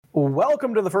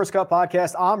Welcome to the First Cut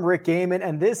Podcast. I'm Rick Gaiman,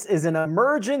 and this is an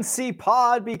emergency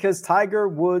pod because Tiger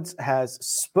Woods has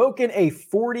spoken a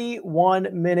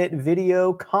 41-minute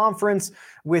video conference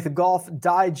with Golf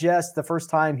Digest, the first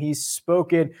time he's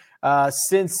spoken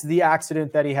since the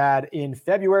accident that he had in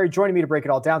February. Joining me to break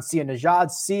it all down, Sia Najad.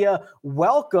 Sia,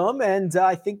 welcome, and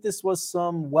I think this was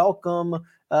some welcome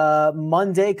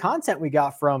Monday content we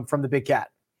got from the Big Cat.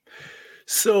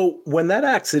 So when that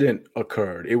accident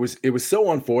occurred, it was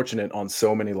so unfortunate on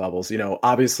so many levels. You know,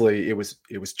 obviously it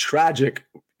was tragic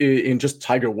in just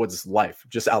Tiger Woods' life,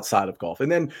 just outside of golf.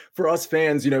 And then for us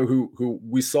fans, you know, who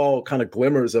we saw kind of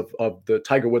glimmers of the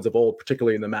Tiger Woods of old,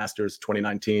 particularly in the Masters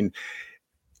 2019,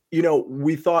 you know,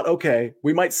 we thought, okay,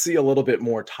 we might see a little bit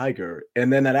more Tiger.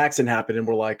 And then that accident happened and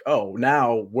we're like, oh,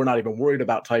 now we're not even worried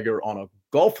about Tiger on a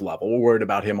golf level. We're worried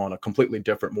about him on a completely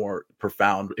different, more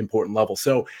profound, important level.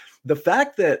 So the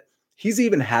fact that he's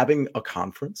even having a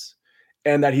conference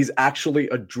and that he's actually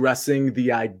addressing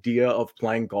the idea of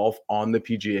playing golf on the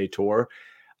PGA Tour,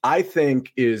 I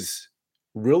think is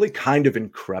really kind of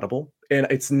incredible. And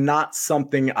it's not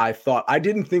something I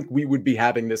didn't think we would be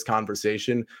having this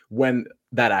conversation when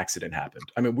that accident happened.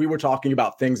 I mean, we were talking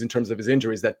about things in terms of his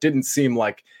injuries that didn't seem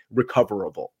like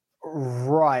recoverable.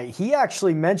 Right. He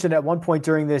actually mentioned at one point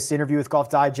during this interview with Golf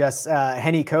Digest,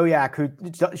 Henny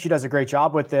Koyak, she does a great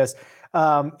job with this.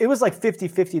 It was like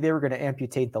 50-50 they were going to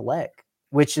amputate the leg,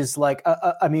 which is like,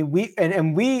 I mean,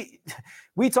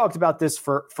 we talked about this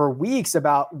for weeks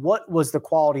about what was the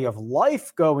quality of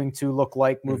life going to look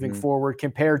like moving forward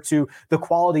compared to the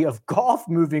quality of golf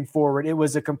moving forward. It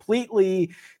was a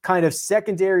completely kind of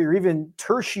secondary or even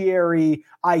tertiary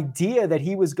idea that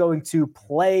he was going to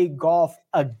play golf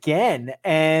again.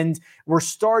 And we're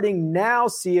starting now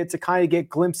see it to kind of get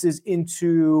glimpses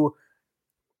into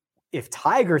if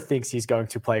Tiger thinks he's going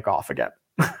to play golf again.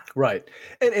 Right.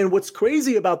 And what's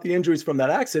crazy about the injuries from that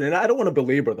accident, I don't want to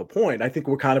belabor the point. I think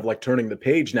we're kind of like turning the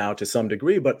page now to some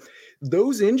degree, but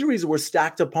those injuries were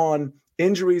stacked upon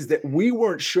injuries that we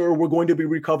weren't sure were going to be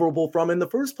recoverable from in the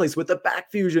first place, with the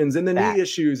back fusions and the knee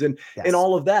issues and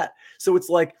all of that. So it's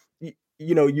like,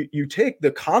 you know, you take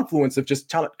the confluence of just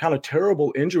kind of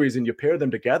terrible injuries and you pair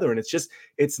them together. And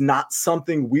it's not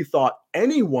something we thought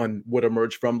anyone would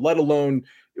emerge from, let alone,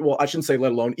 well, I shouldn't say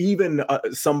let alone, even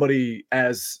somebody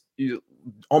as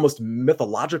almost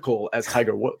mythological as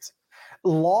Tiger Woods.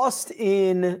 Lost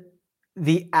in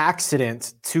the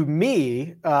accident to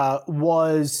me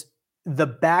was the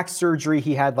back surgery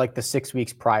he had like the 6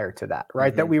 weeks prior to that,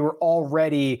 right? That we were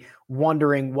already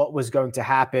wondering what was going to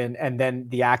happen, and then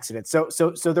the accident. So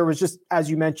there was just, as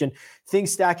you mentioned,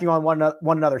 things stacking on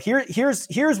one another.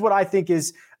 Here's what I think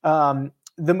is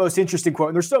the most interesting quote,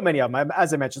 and there's so many of them.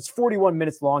 As I mentioned, it's 41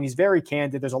 minutes long. He's very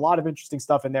candid. There's a lot of interesting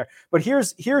stuff in there. But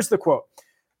here's the quote.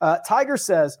 Tiger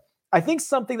says, "I think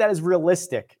something that is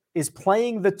realistic is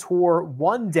playing the tour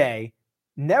one day,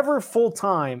 never full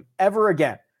time ever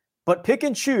again. But pick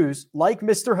and choose, like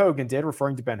Mr. Hogan did,"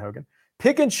 referring to Ben Hogan,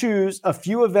 "pick and choose a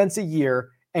few events a year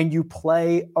and you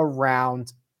play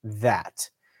around that."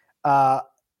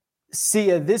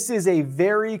 Sia, this is a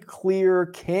very clear,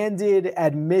 candid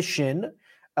admission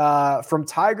from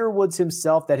Tiger Woods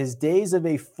himself that his days of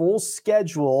a full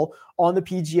schedule on the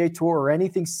PGA Tour or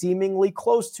anything seemingly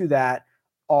close to that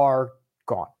are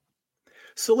gone.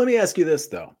 So let me ask you this,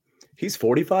 though. He's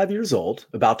 45 years old,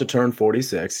 about to turn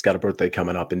 46. He's got a birthday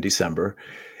coming up in December.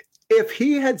 If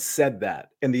he had said that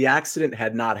and the accident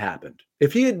had not happened,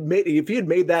 if he had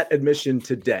made that admission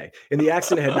today and the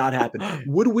accident had not happened,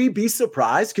 would we be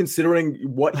surprised considering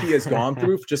what he has gone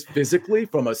through just physically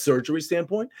from a surgery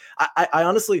standpoint? I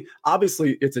honestly,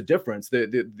 obviously it's a difference.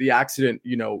 The accident,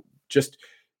 you know, just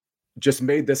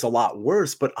made this a lot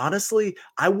worse. But honestly,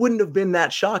 I wouldn't have been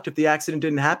that shocked if the accident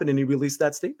didn't happen and he released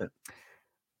that statement.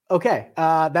 Okay,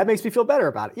 that makes me feel better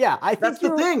about it. Yeah, I think that's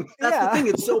the thing. That's the thing.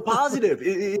 It's so positive.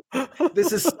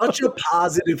 This is such a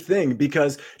positive thing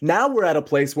because now we're at a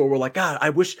place where we're like, God, I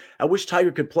wish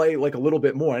Tiger could play like a little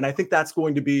bit more. And I think that's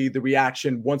going to be the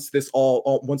reaction once this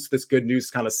good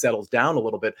news kind of settles down a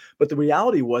little bit. But the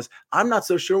reality was, I'm not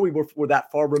so sure we were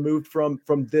that far removed from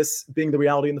this being the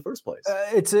reality in the first place.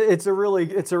 It's a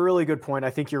really good point.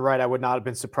 I think you're right. I would not have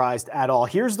been surprised at all.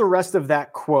 Here's the rest of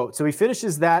that quote. So he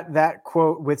finishes that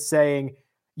quote with saying,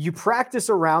 "You practice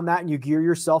around that and you gear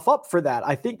yourself up for that.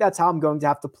 I think that's how I'm going to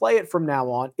have to play it from now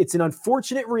on. It's an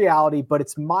unfortunate reality, but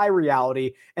it's my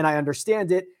reality and I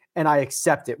understand it and I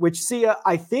accept it." Which, Sia,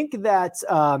 I think that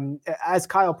as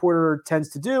Kyle Porter tends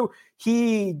to do,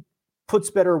 he puts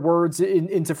better words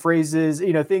into phrases,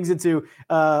 things into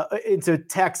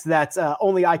text that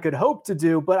only I could hope to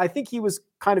do. But I think he was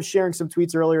kind of sharing some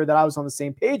tweets earlier that I was on the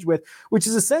same page with, which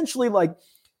is essentially like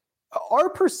our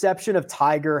perception of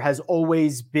Tiger has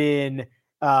always been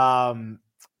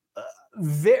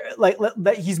very like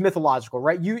that he's mythological,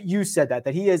 right? You said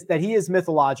that he is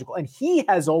mythological, and he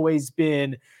has always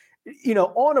been,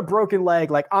 on a broken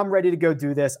leg, like, I'm ready to go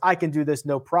do this. I can do this,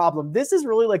 no problem. This is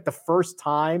really like the first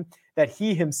time that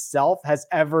he himself has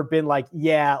ever been like,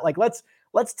 yeah, like let's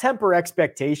temper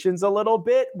expectations a little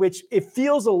bit, which it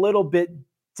feels a little bit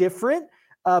different,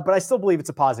 but I still believe it's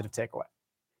a positive takeaway.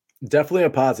 Definitely a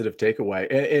positive takeaway.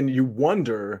 And you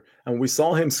wonder, and we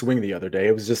saw him swing the other day.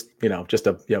 It was just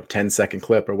a 10-second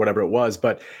clip or whatever it was.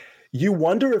 But you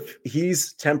wonder if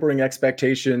he's tempering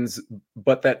expectations,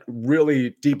 but that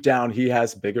really deep down he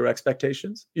has bigger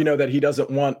expectations, that he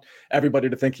doesn't want everybody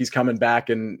to think he's coming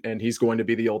back and he's going to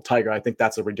be the old Tiger. I think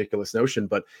that's a ridiculous notion,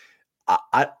 but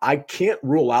I can't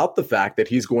rule out the fact that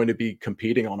he's going to be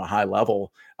competing on a high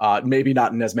level, maybe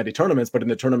not in as many tournaments, but in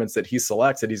the tournaments that he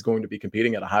selects, that he's going to be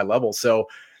competing at a high level. So,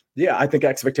 yeah, I think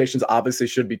expectations obviously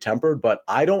should be tempered, but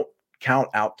I don't count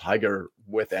out Tiger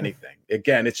with anything.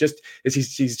 Again,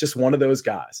 he's just one of those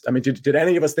guys. I mean, did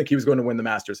any of us think he was going to win the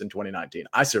Masters in 2019?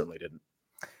 I certainly didn't.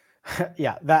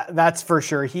 Yeah, that's for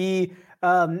sure. He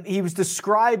was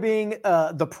describing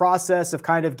the process of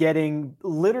kind of getting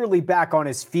literally back on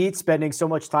his feet, spending so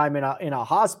much time in a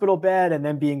hospital bed, and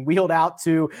then being wheeled out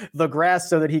to the grass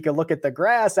so that he could look at the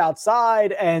grass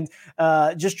outside, and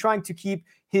just trying to keep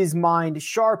his mind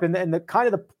sharp. And the kind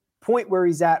of the point where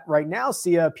he's at right now,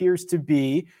 Sia, appears to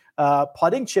be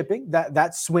putting, chipping,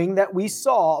 that swing that we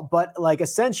saw, but like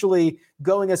essentially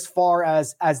going as far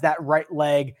as that right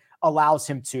leg allows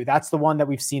him to. That's the one that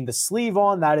we've seen the sleeve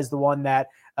on. That is the one that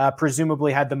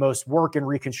presumably had the most work and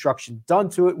reconstruction done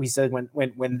to it. We said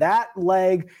when that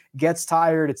leg gets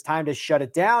tired, it's time to shut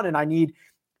it down. And I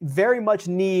very much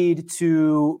need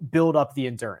to build up the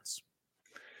endurance.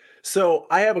 So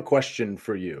I have a question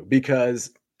for you,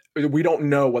 because we don't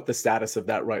know what the status of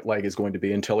that right leg is going to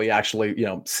be until he actually,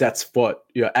 sets foot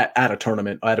at a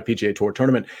tournament, at a PGA Tour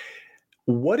tournament.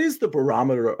 What is the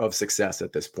barometer of success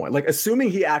at this point? Like,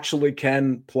 assuming he actually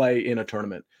can play in a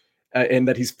tournament, and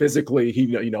that he's physically,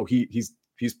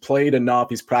 he's played enough,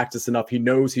 he's practiced enough, he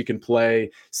knows he can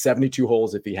play 72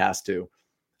 holes if he has to.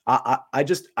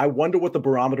 I wonder what the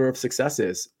barometer of success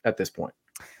is at this point.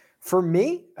 For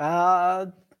me,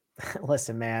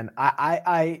 listen, man,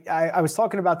 I was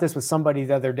talking about this with somebody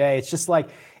the other day. It's just like,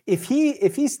 if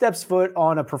he steps foot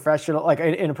on a professional, like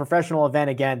in a professional event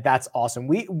again, that's awesome.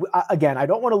 Again, I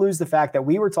don't want to lose the fact that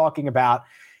we were talking about,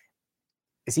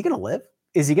 is he going to live?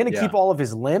 Is he going to keep all of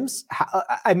his limbs?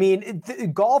 I mean,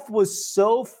 golf was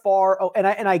so far. And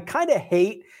I kind of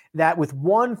hate that with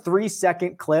 1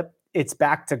 3-second clip, it's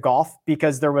back to golf,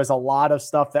 because there was a lot of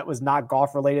stuff that was not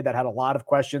golf related that had a lot of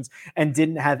questions and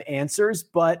didn't have answers.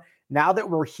 But now that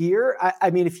we're here,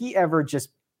 I mean, if he ever just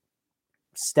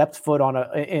stepped foot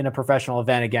in a professional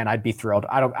event again, I'd be thrilled.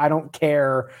 I don't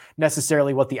care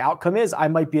necessarily what the outcome is. I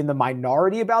might be in the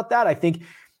minority about that. I think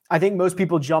most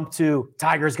people jump to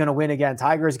Tiger's going to win again.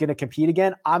 Tiger is going to compete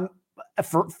again.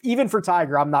 Even for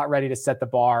Tiger, I'm not ready to set the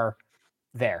bar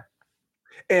there.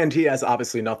 And he has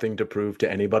obviously nothing to prove to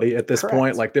anybody at this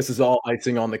point. Like, this is all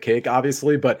icing on the cake,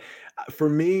 obviously. But for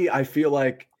me, I feel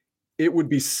like it would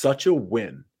be such a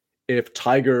win if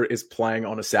Tiger is playing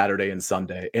on a Saturday and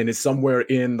Sunday and is somewhere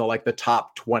in the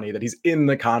top 20, that he's in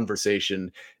the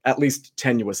conversation, at least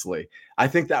tenuously. I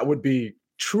think that would be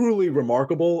truly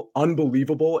remarkable,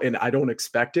 unbelievable, and I don't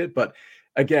expect it. But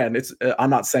again, I'm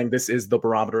not saying this is the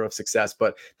barometer of success,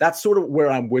 but that's sort of where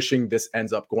I'm wishing this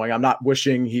ends up going. I'm not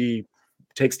wishing he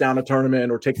takes down a tournament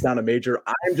or takes down a major.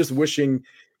 I'm just wishing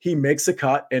he makes a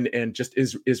cut and just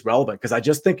is relevant, because I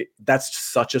just think that's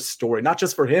such a story, not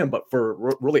just for him, but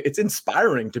for really, it's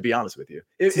inspiring, to be honest with you,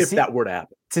 if that were to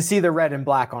happen. To see the red and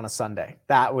black on a Sunday,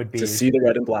 that would be. To see the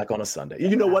red and black on a Sunday.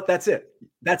 You know what? That's it.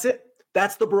 That's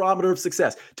the barometer of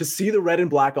success. To see the red and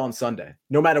black on Sunday,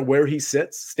 no matter where he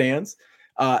stands,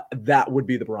 that would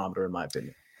be the barometer, in my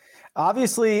opinion.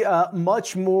 Obviously,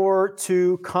 much more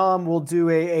to come. We'll do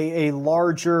a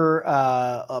larger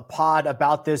pod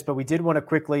about this, but we did want to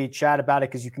quickly chat about it,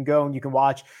 because you can go and you can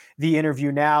watch the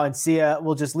interview now. And Sia,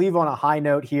 we'll just leave on a high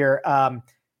note here.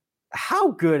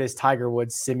 How good is Tiger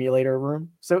Woods' simulator room?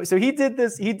 So he did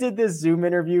this Zoom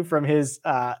interview from his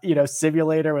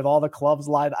simulator with all the clubs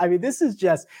lined. I mean, this is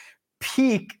just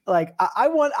peak. Like, I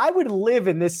would live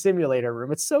in this simulator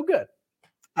room. It's so good.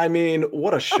 I mean,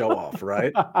 what a show off,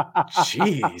 right?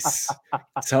 Jeez.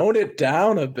 Tone it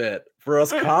down a bit for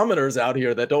us commoners out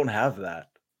here that don't have that.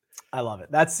 I love it.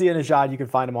 That's Sia Nejad. You can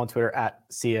find him on Twitter at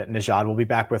Sia Nejad. We'll be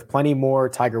back with plenty more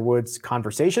Tiger Woods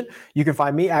conversation. You can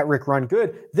find me at Rick Run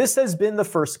Good. This has been The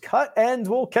First Cut, and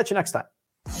we'll catch you next time.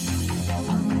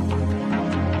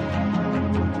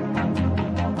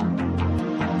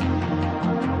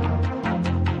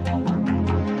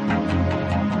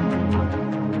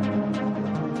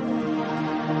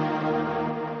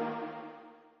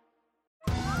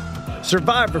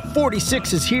 Survivor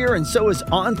 46 is here, and so is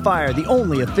On Fire, the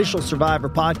only official Survivor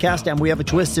podcast, and we have a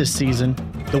twist this season.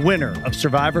 The winner of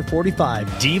Survivor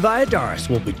 45, Dee Valladares,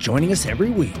 will be joining us every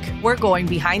week. We're going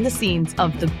behind the scenes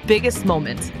of the biggest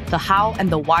moments, the how and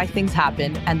the why things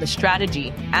happen, and the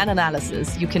strategy and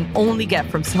analysis you can only get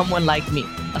from someone like me,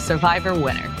 a Survivor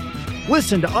winner.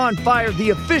 Listen to On Fire,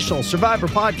 the official Survivor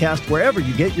podcast, wherever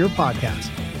you get your podcasts.